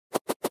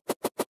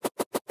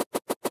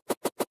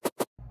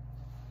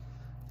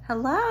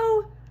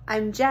Hello,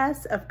 I'm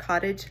Jess of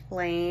Cottage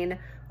Lane.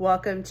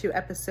 Welcome to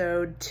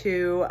episode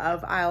 2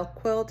 of I'll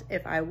Quilt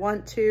If I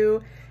Want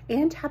To,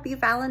 and happy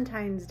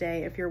Valentine's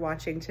Day if you're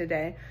watching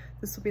today.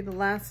 This will be the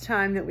last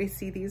time that we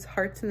see these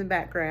hearts in the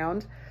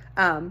background.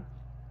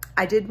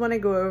 I did want to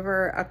go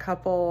over a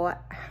couple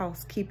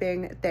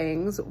housekeeping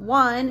things.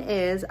 One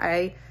is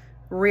I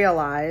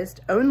realized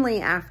only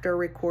after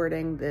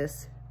recording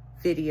this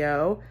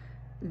video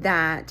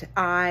that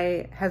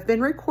I have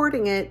been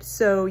recording it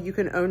so you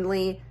can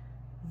only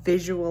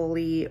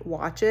visually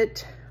watch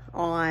it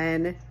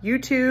on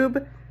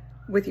YouTube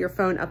with your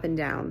phone up and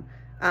down.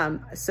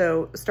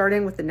 So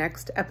starting with the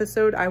next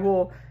episode, I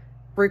will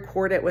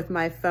record it with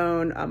my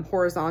phone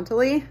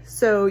horizontally,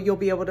 so you'll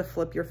be able to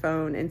flip your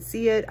phone and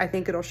see it. I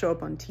think it'll show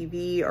up on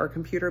TV or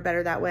computer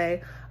better that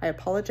way. I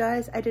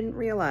apologize, I didn't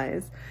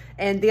realize.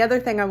 And the other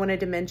thing I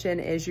wanted to mention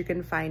is you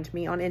can find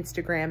me on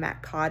Instagram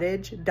at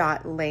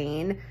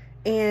cottage.lane.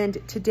 And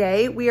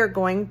today we are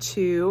going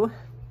to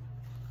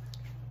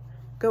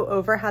go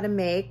over how to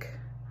make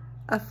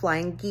a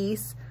flying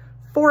geese,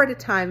 4 at a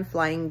time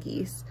flying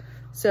geese.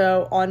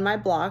 So on my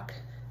block,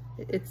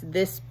 it's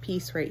this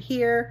piece right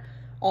here,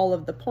 all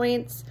of the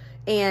points,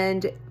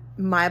 and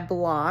my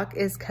block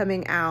is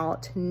coming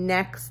out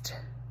this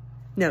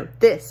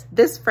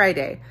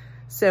Friday.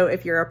 So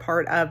if you're a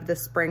part of the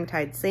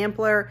Springtide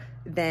Sampler,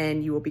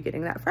 then you will be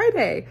getting that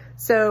Friday.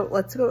 So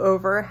let's go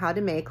over how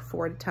to make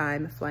 4 at a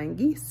time flying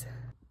geese.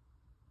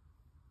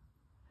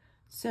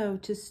 So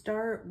to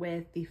start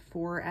with the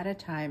 4 at a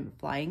time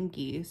flying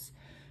geese,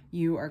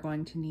 you are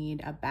going to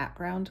need a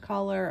background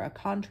color, a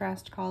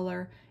contrast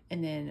color,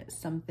 and then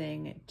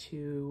something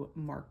to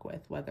mark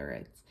with, whether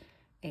it's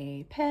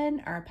a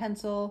pen or a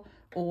pencil,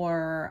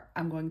 or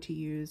I'm going to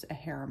use a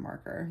hair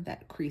marker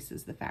that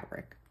creases the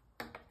fabric.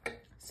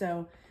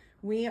 So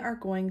we are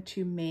going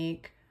to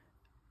make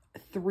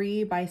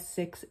 3 by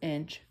 6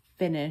 inch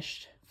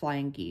finished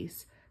flying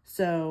geese.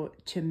 So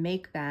to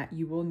make that,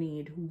 you will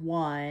need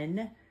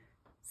 1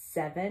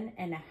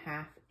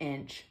 7.5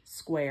 inch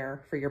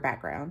square for your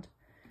background.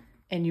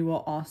 And you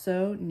will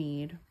also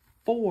need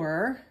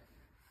 4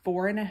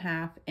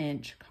 4.5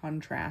 inch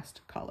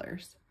contrast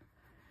colors.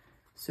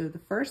 So the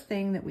first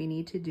thing that we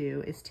need to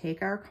do is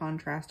take our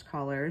contrast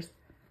colors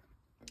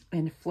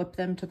and flip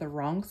them to the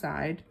wrong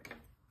side,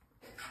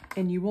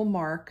 and you will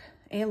mark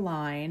a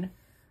line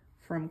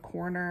from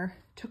corner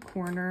to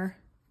corner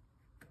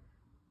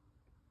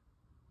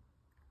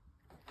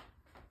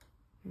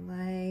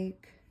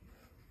like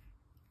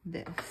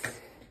this.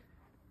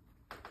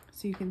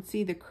 So you can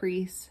see the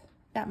crease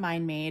that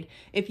mine made.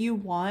 If you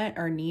want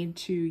or need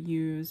to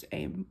use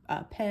a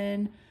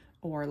pen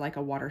or like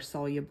a water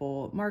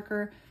soluble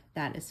marker,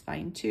 that is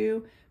fine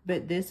too.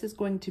 But this is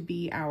going to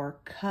be our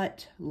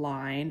cut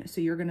line. So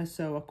you're gonna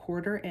sew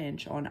 1/4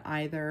 inch on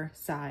either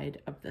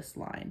side of this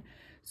line.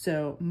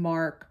 So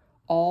mark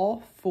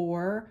all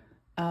 4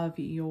 of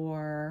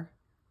your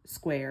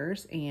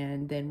squares,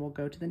 and then we'll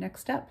go to the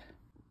next step.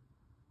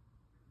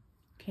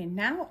 Okay,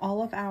 now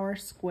all of our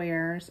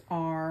squares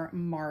are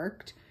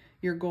marked.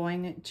 You're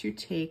going to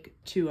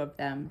take 2 of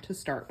them to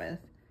start with,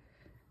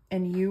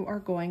 and you are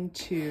going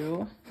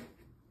to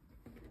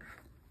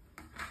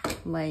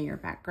lay your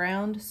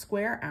background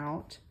square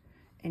out,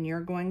 and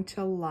you're going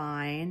to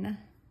line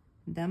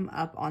them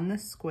up on the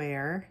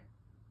square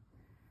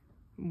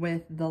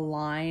with the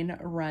line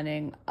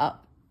running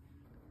up.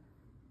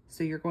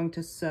 So you're going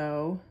to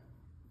sew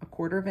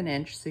 1/4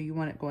 inch, so you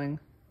want it going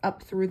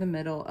up through the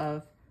middle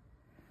of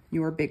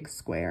your big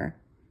square.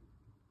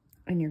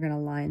 And you're gonna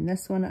line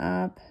this one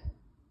up,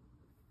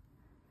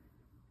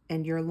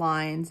 and your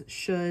lines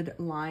should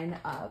line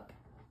up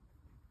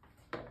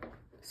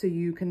so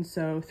you can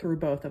sew through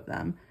both of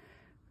them.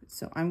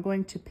 So I'm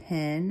going to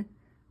pin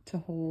to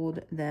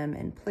hold them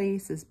in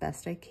place as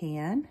best I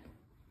can.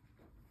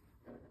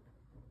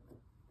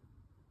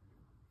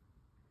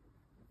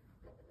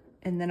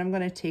 And then I'm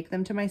going to take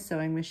them to my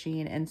sewing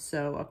machine and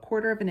sew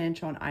 1/4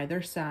 inch on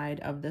either side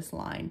of this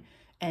line,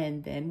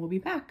 and then we'll be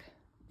back.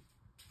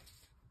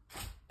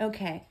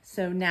 Okay,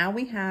 so now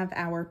we have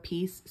our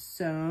piece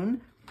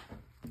sewn,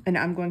 and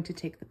I'm going to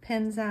take the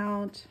pins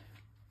out,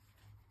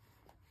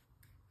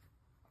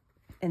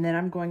 and then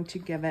I'm going to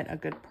give it a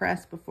good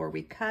press before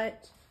we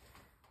cut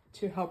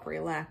to help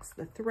relax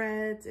the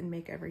threads and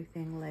make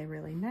everything lay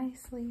really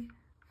nicely.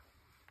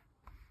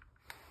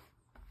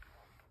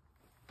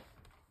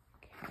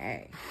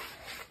 Okay.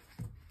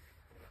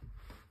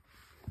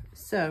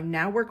 So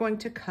now we're going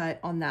to cut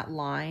on that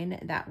line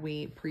that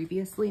we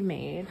previously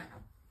made.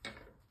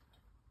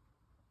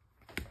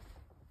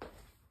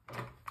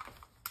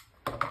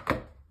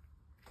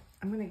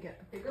 I'm gonna get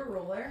a bigger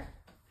ruler.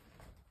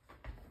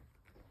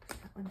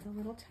 That one's a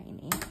little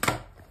tiny.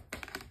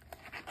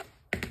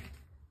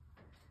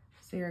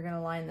 So you're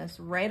gonna line this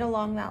right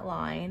along that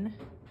line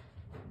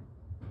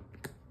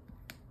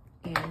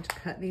and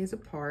cut these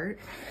apart.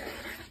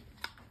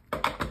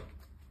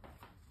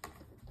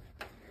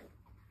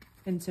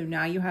 And so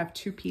now you have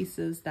 2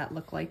 pieces that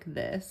look like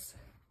this.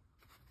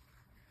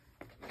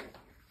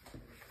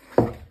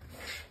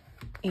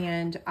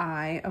 And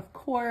I, of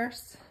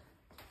course,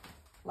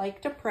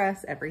 like to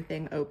press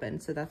everything open.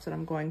 So that's what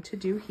I'm going to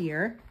do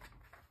here.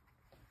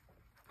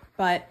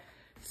 But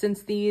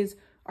since these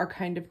are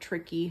kind of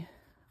tricky,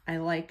 I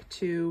like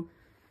to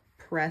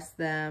press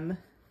them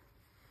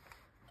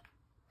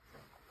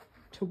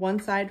to one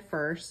side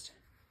first.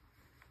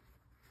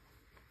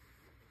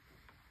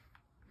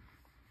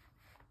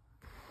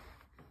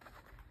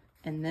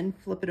 And then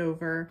flip it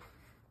over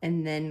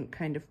and then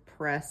kind of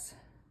press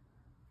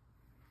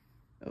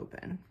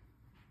open.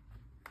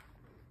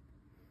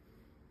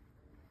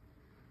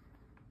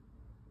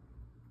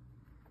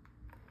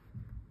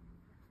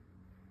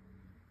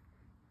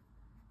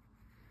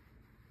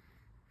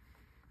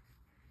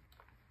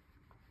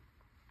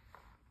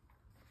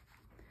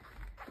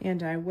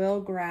 And I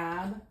will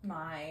grab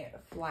my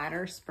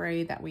flatter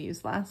spray that we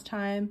used last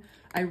time.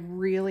 I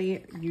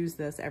really use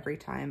this every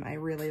time. I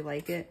really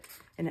like it,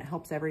 and it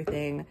helps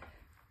everything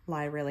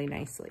lie really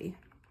nicely.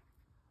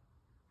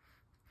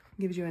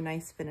 Gives you a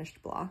nice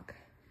finished block.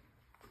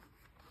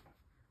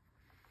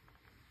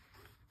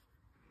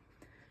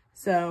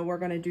 So we're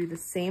going to do the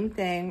same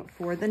thing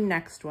for the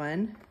next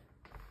one,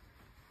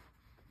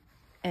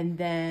 and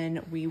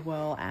then we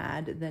will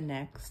add the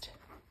next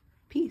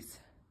piece.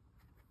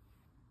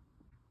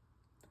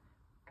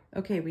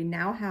 Okay, we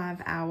now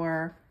have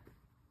our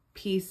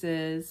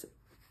pieces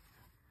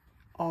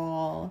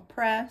all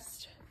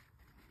pressed,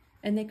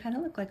 and they kind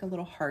of look like a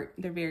little heart.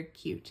 They're very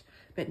cute.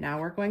 But now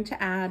we're going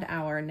to add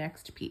our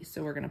next piece.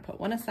 So we're going to put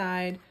one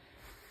aside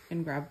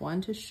and grab one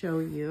to show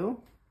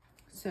you.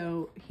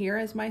 So here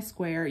is my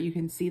square. You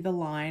can see the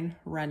line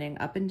running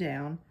up and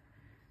down,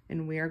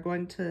 and we are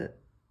going to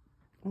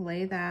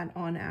lay that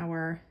on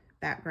our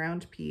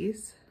background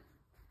piece.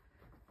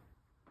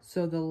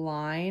 So the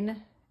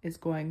line is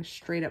going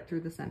straight up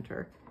through the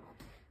center.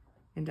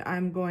 And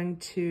I'm going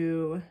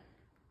to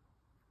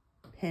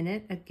pin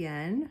it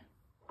again,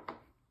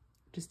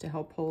 just to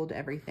help hold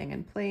everything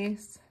in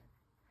place.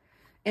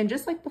 And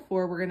just like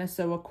before, we're gonna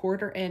sew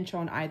 1/4 inch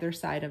on either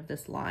side of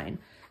this line.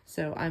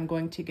 So I'm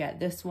going to get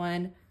this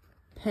one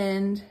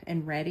pinned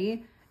and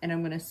ready, and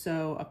I'm gonna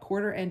sew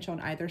 1/4 inch on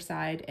either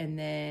side, and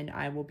then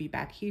I will be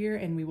back here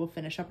and we will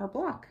finish up our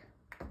block.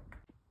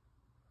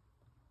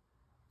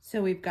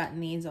 So we've gotten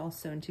these all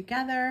sewn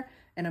together,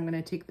 and I'm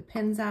gonna take the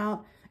pins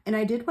out. And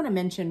I did wanna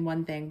mention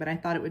one thing, but I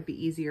thought it would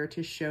be easier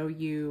to show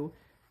you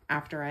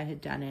after I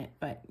had done it.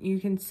 But you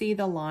can see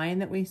the line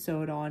that we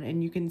sewed on,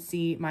 and you can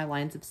see my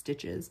lines of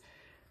stitches.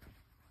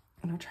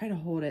 And I'll try to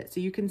hold it. So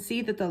you can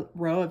see that the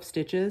row of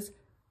stitches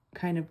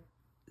kind of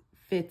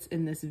fits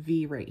in this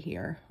V right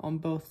here on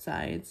both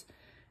sides.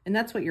 And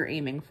that's what you're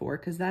aiming for,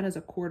 because that is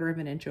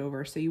 1/4 inch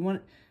over. So you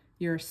want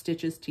your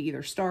stitches to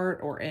either start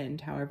or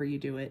end, however you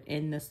do it,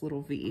 in this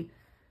little V.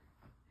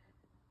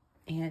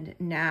 And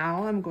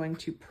now I'm going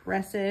to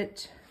press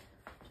it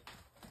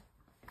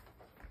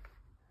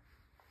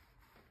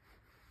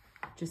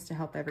just to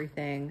help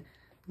everything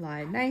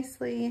lie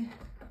nicely.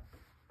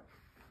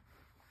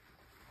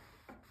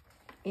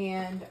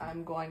 And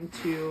I'm going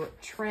to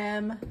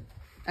trim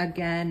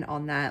again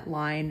on that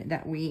line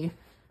that we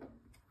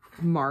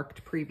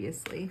marked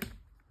previously.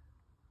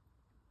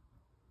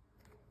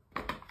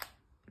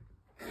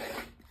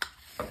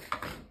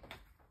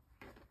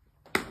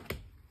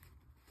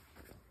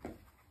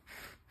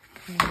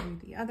 And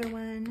do the other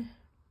one.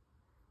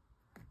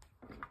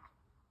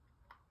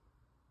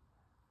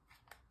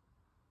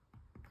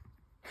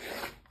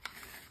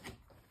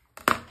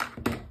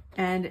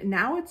 And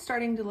now it's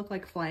starting to look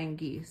like flying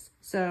geese.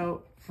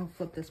 So I'll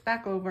flip this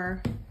back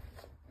over,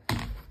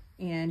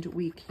 and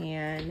we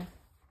can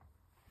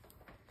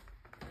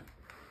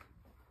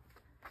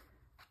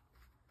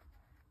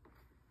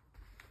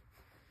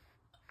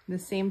the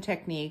same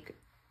technique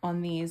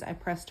on these. I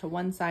press to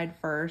one side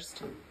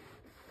first,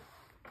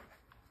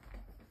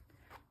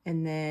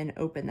 and then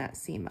open that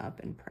seam up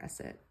and press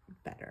it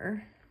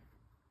better.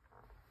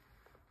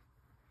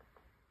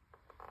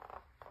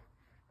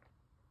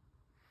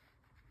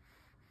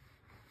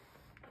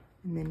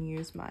 And then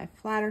use my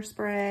flatter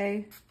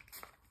spray.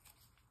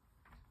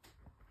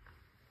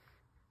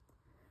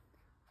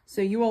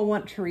 So you will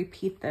want to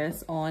repeat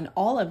this on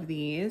all of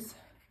these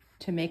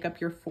to make up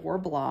your 4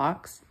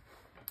 blocks.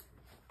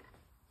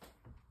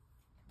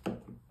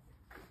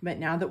 But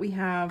now that we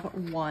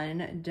have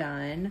one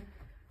done,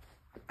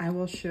 I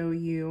will show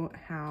you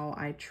how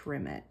I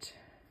trim it.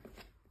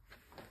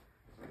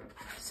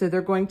 So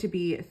they're going to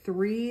be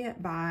 3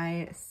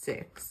 by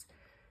 6.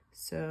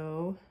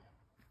 So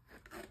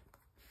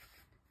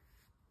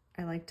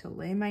I like to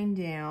lay mine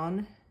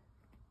down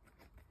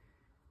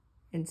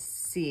and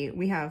see,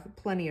 we have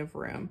plenty of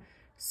room.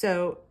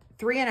 So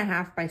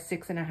 3.5 by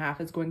 6.5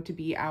 is going to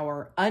be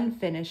our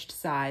unfinished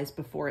size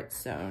before it's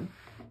sewn.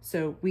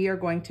 So we are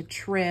going to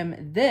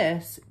trim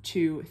this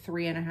to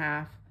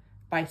 3.5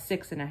 by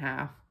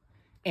 6.5.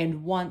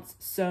 And once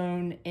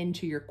sewn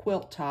into your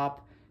quilt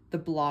top, the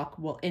block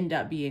will end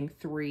up being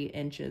 3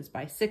 inches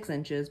by 6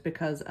 inches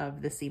because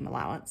of the seam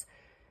allowance.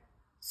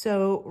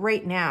 So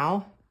right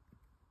now,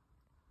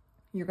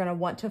 you're going to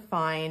want to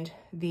find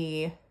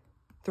the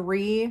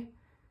 3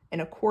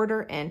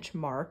 1/4 inch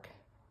mark.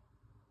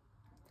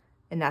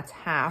 And that's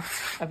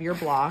half of your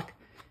block.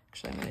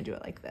 Actually, I'm gonna do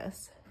it like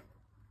this.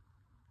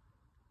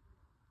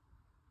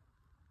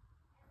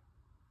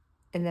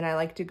 And then I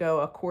like to go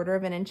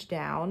 1/4 inch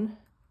down.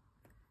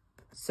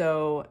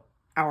 So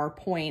our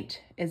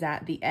point is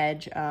at the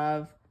edge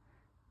of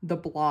the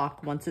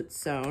block once it's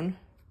sewn.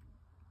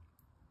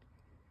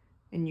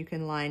 And you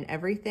can line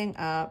everything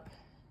up.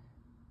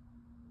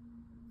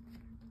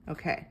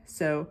 Okay,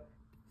 so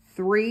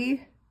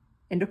 3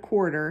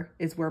 1/4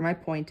 is where my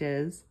point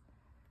is.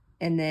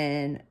 And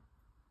then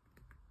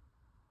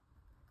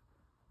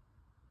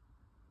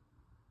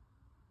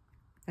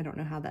I don't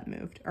know how that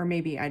moved, or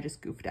maybe I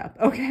just goofed up.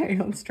 Okay,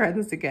 let's try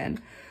this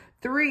again.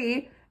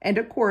 3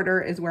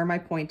 1/4 is where my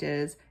point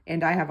is,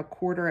 and I have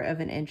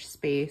 1/4 inch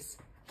space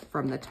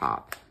from the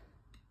top.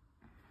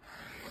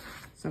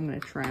 So I'm going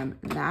to trim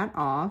that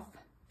off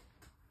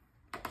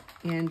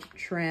and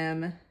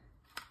trim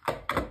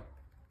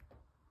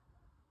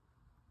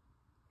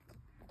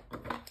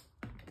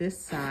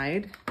this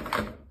side.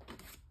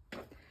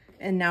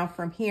 And now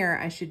from here,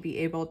 I should be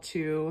able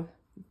to,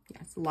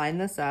 yes, line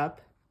this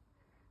up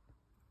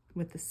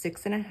with the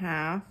 6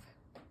 1/2.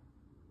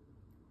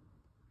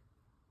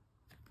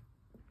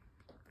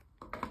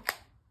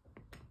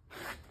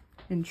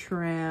 And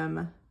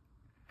trim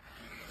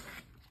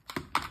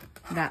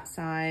that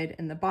side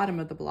and the bottom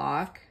of the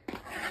block.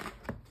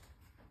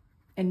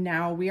 And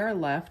now we are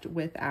left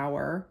with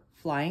our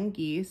flying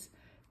geese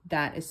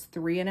that is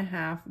 3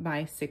 1/2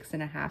 by 6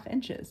 1/2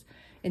 inches.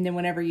 And then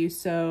whenever you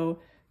sew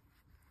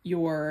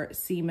your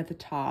seam at the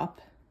top,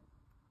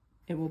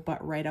 it will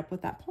butt right up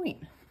with that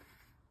point.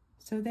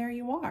 So there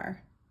you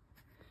are.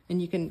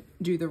 And you can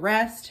do the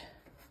rest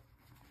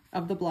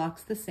of the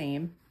blocks the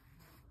same,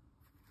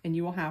 and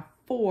you will have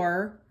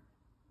 4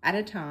 at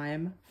a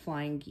time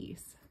flying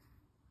geese.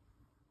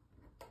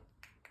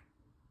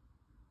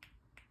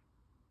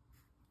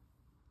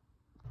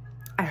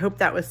 I hope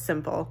that was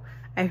simple.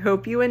 I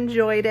hope you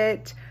enjoyed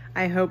it.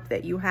 I hope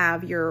that you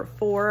have your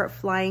 4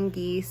 flying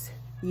geese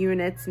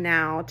units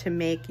now to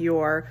make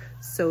your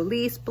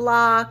Solis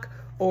block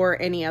or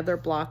any other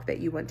block that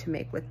you want to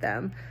make with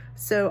them.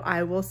 So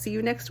I will see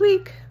you next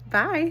week.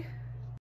 Bye.